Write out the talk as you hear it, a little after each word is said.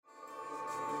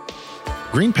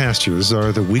Green Pastures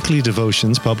are the weekly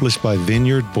devotions published by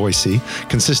Vineyard Boise,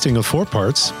 consisting of 4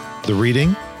 parts: the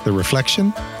reading, the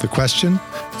reflection, the question,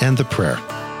 and the prayer.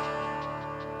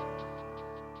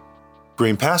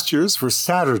 Green Pastures for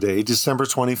Saturday, December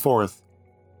 24th.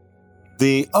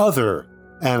 The other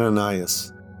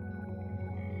Ananias.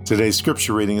 Today's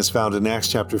scripture reading is found in Acts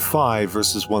chapter 5,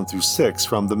 verses 1 through 6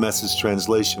 from the Message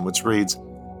translation, which reads,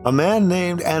 "A man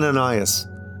named Ananias,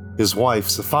 his wife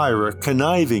Sapphira,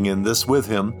 conniving in this with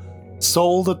him,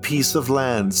 sold a piece of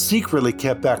land, secretly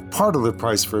kept back part of the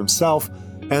price for himself,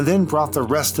 and then brought the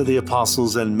rest to the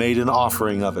apostles and made an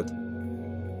offering of it."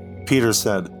 Peter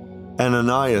said,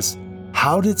 "Ananias,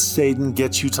 how did Satan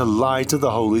get you to lie to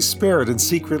the Holy Spirit and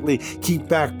secretly keep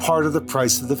back part of the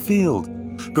price of the field?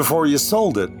 Before you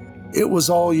sold it, it was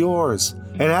all yours,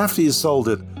 and after you sold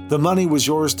it, the money was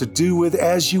yours to do with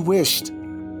as you wished.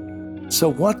 So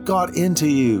what got into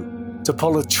you to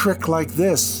pull a trick like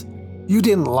this? You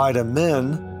didn't lie to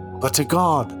men, but to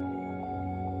God."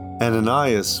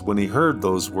 Ananias, when he heard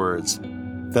those words,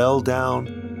 fell down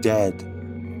dead.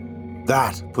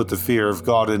 That put the fear of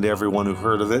God into everyone who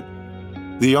heard of it.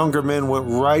 The younger men went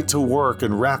right to work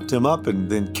and wrapped him up and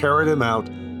then carried him out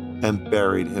and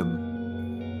buried him.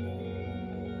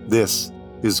 This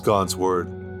is God's Word.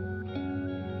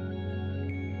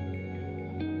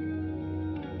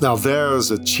 Now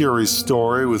there's a cheery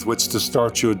story with which to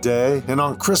start your day, and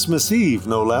on Christmas Eve,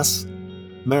 no less.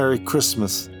 Merry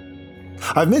Christmas.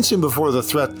 I've mentioned before the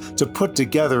threat to put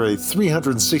together a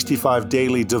 365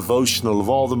 daily devotional of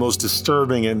all the most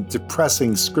disturbing and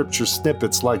depressing scripture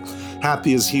snippets, like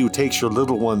 "Happy is he who takes your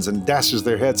little ones and dashes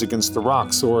their heads against the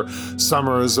rocks," or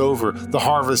 "Summer is over, the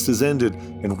harvest is ended,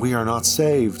 and we are not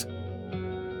saved."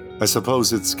 I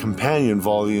suppose its companion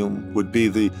volume would be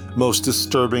the most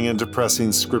disturbing and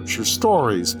depressing scripture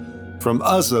stories, from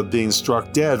Uzzah being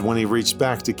struck dead when he reached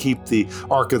back to keep the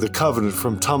Ark of the Covenant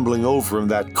from tumbling over in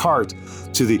that cart,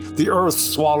 to the earth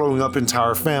swallowing up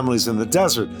entire families in the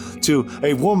desert, to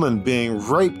a woman being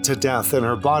raped to death and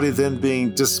her body then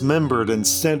being dismembered and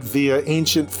sent via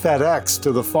ancient FedEx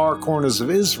to the far corners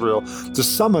of Israel to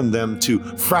summon them to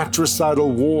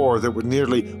fratricidal war that would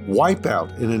nearly wipe out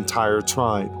an entire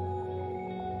tribe.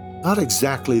 Not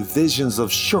exactly visions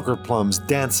of sugar plums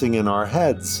dancing in our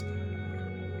heads,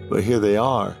 but here they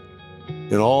are,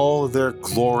 in all their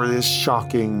glorious,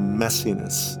 shocking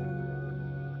messiness.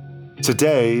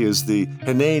 Today is the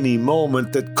Hineni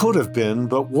moment that could have been,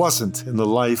 but wasn't, in the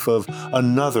life of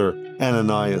another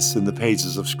Ananias in the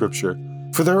pages of Scripture.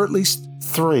 For there are at least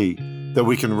 3 that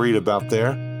we can read about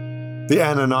there. The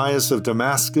Ananias of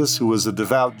Damascus, who was a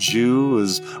devout Jew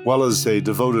as well as a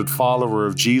devoted follower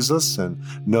of Jesus, and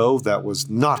no, that was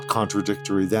not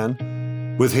contradictory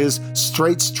then, with his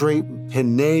straight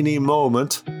Hineni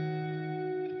moment.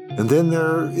 And then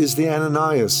there is the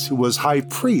Ananias who was high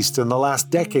priest in the last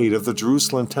decade of the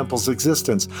Jerusalem temple's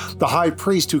existence, the high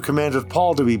priest who commanded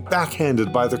Paul to be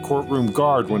backhanded by the courtroom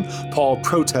guard when Paul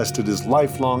protested his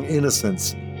lifelong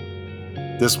innocence.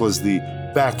 This was the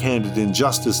backhanded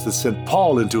injustice that sent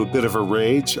Paul into a bit of a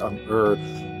rage,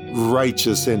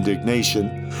 righteous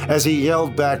indignation, as he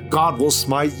yelled back, "God will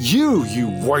smite you, you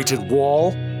whited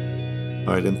wall."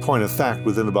 All right, in point of fact,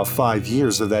 within about 5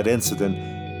 years of that incident,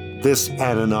 this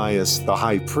Ananias, the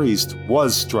high priest,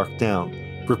 was struck down,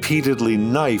 repeatedly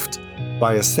knifed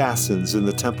by assassins in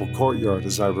the temple courtyard,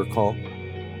 as I recall.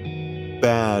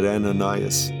 Bad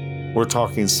Ananias. We're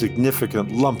talking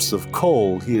significant lumps of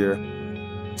coal here.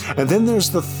 And then there's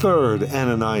the third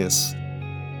Ananias,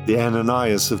 the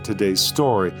Ananias of today's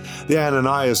story, the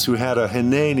Ananias who had a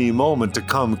Hineni moment to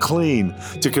come clean,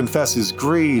 to confess his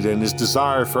greed and his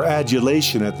desire for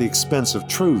adulation at the expense of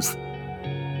truth,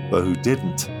 but who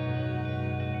didn't.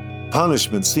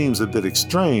 Punishment seems a bit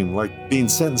extreme, like being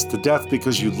sentenced to death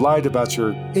because you lied about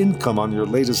your income on your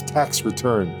latest tax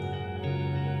return.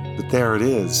 But there it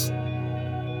is.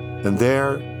 And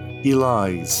there he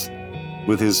lies,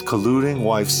 with his colluding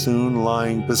wife soon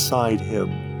lying beside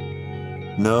him.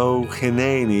 No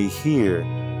Hineni here,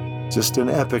 just an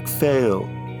epic fail,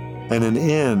 and an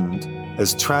end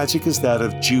as tragic as that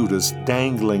of Judas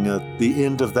dangling at the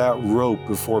end of that rope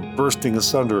before bursting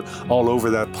asunder all over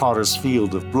that potter's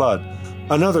field of blood.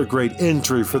 Another great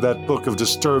entry for that book of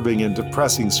disturbing and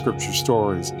depressing scripture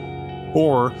stories.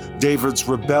 Or David's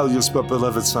rebellious but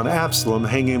beloved son Absalom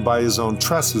hanging by his own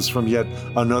tresses from yet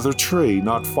another tree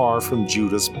not far from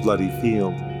Judah's bloody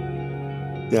field.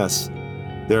 Yes,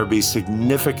 there be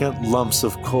significant lumps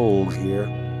of coal here,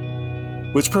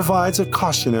 which provides a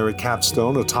cautionary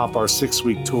capstone atop our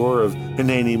 6-week tour of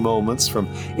Hineni moments, from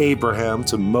Abraham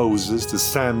to Moses to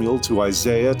Samuel to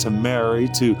Isaiah to Mary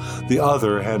to the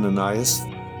other Ananias,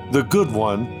 the good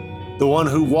one, the one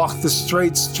who walked the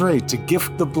straight to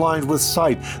gift the blind with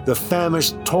sight, the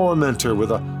famished tormentor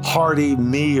with a hearty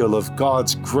meal of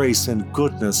God's grace and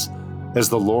goodness, as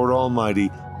the Lord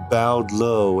Almighty bowed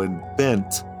low and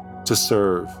bent to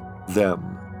serve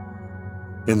them.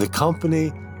 In the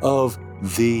company of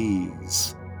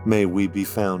these may we be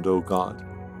found, O God,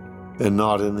 and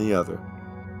not in the other.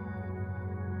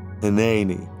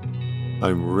 Hineni,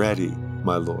 I'm ready,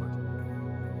 my Lord.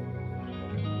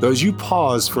 Though as you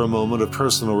pause for a moment of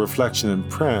personal reflection and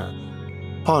prayer,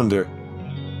 ponder.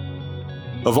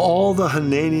 Of all the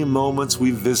Hineni moments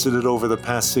we've visited over the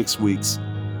past 6 weeks,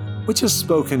 which has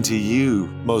spoken to you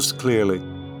most clearly?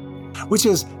 Which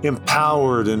has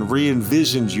empowered and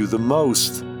re-envisioned you the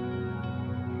most?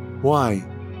 Why?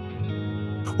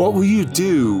 What will you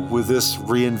do with this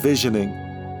re-envisioning?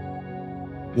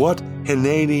 What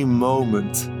Hineni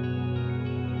moment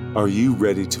are you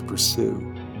ready to pursue?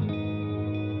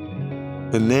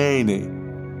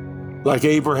 Hineni, like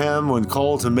Abraham when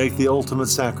called to make the ultimate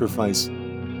sacrifice.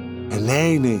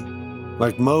 Hineni,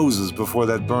 like Moses before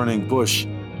that burning bush.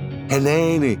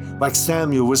 Hineni, like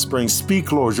Samuel whispering,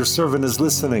 "Speak, Lord, your servant is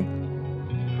listening."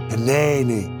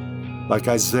 Hineni, like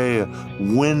Isaiah,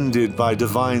 winded by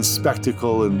divine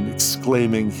spectacle and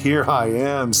exclaiming, "Here I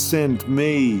am, send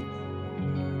me."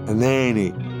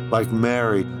 Hineni, like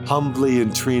Mary, humbly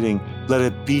entreating, "Let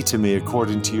it be to me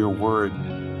according to your word."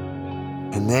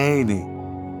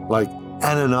 Hineni, like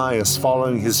Ananias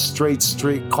following his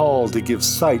straight call to give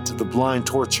sight to the blind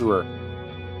torturer.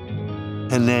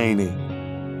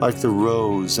 Hineni, like the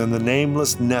rose and the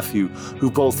nameless nephew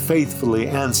who both faithfully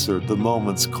answered the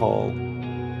moment's call.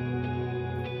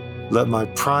 Let my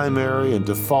primary and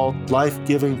default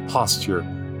life-giving posture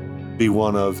be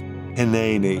one of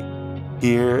Hineni,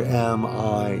 here am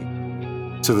I,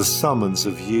 to the summons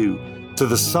of you, to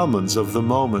the summons of the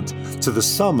moment, to the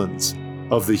summons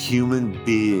of the human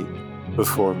being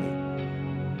before me.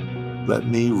 Let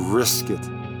me risk it.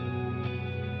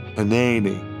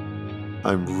 Hineni,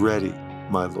 I'm ready,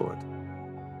 my Lord.